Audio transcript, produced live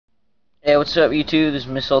Hey, what's up YouTube? This is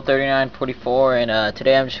Missile3944, and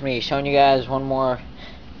today I'm just going to be showing you guys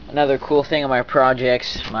another cool thing on my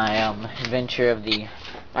projects, my adventure of the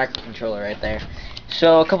microcontroller right there.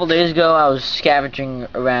 So a couple days ago I was scavenging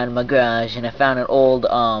around my garage and I found an old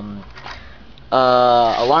alarm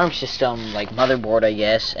system, like motherboard I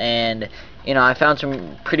guess, and you know, I found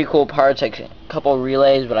some pretty cool parts, like a couple of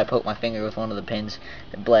relays, but I poked my finger with one of the pins.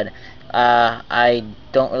 It bled. I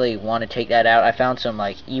don't really want to take that out. I found some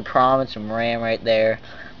like EEPROM and some RAM right there.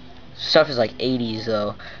 Stuff is like 80s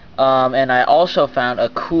though. And I also found a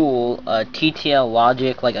cool TTL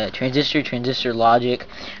logic, like a transistor logic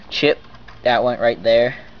chip that went right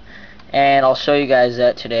there. And I'll show you guys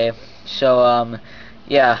that today. So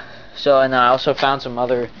yeah. So, and I also found a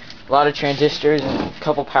lot of transistors and a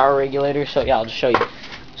couple power regulators. So yeah, I'll just show you.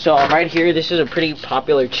 So right here, this is a pretty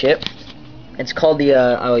popular chip. It's called the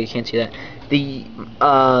oh, you can't see that. The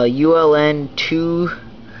ULN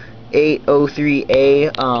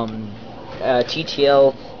 2803A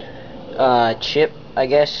TTL chip, I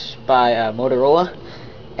guess, by Motorola,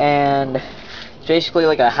 and it's basically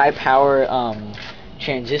like a high power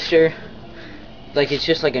transistor. Like, it's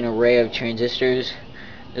just like an array of transistors.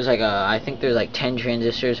 There's like I think there's like 10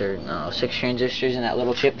 transistors, or no, 6 transistors in that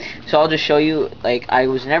little chip. So I'll just show you. Like, I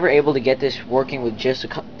was never able to get this working with just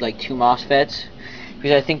like 2 MOSFETs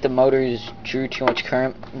because I think the motors drew too much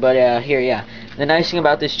current. But here, yeah. The nice thing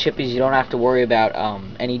about this chip is you don't have to worry about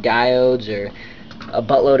any diodes or a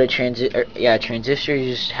buttload of transistors.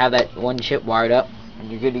 You just have that one chip wired up and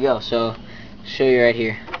you're good to go. So I'll show you right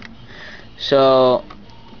here. So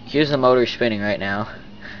here's the motor spinning right now.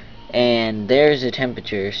 And there's the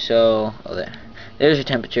temperature. So there's the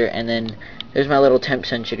temperature, and then there's my little temp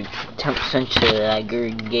sensor gauge.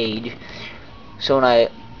 So when I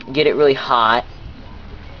get it really hot,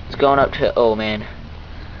 it's going up to, oh man,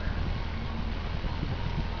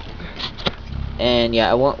 and yeah,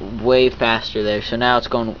 I went way faster there. So now it's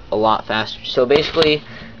going a lot faster. So basically,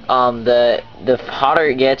 the hotter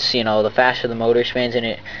it gets, you know, the faster the motor spins, and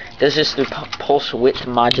it does this through pulse width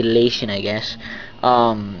modulation, I guess.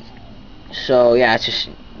 So yeah, it's just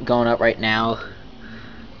going up right now.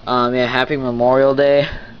 Yeah, happy Memorial Day.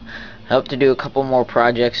 I hope to do a couple more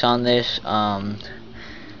projects on this. Kind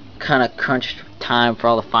of crunched time for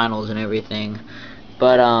all the finals and everything.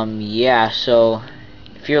 But yeah, so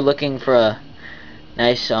if you're looking for a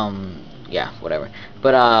nice yeah, whatever.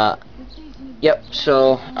 But yep,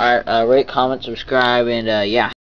 so rate, comment, subscribe, and yeah.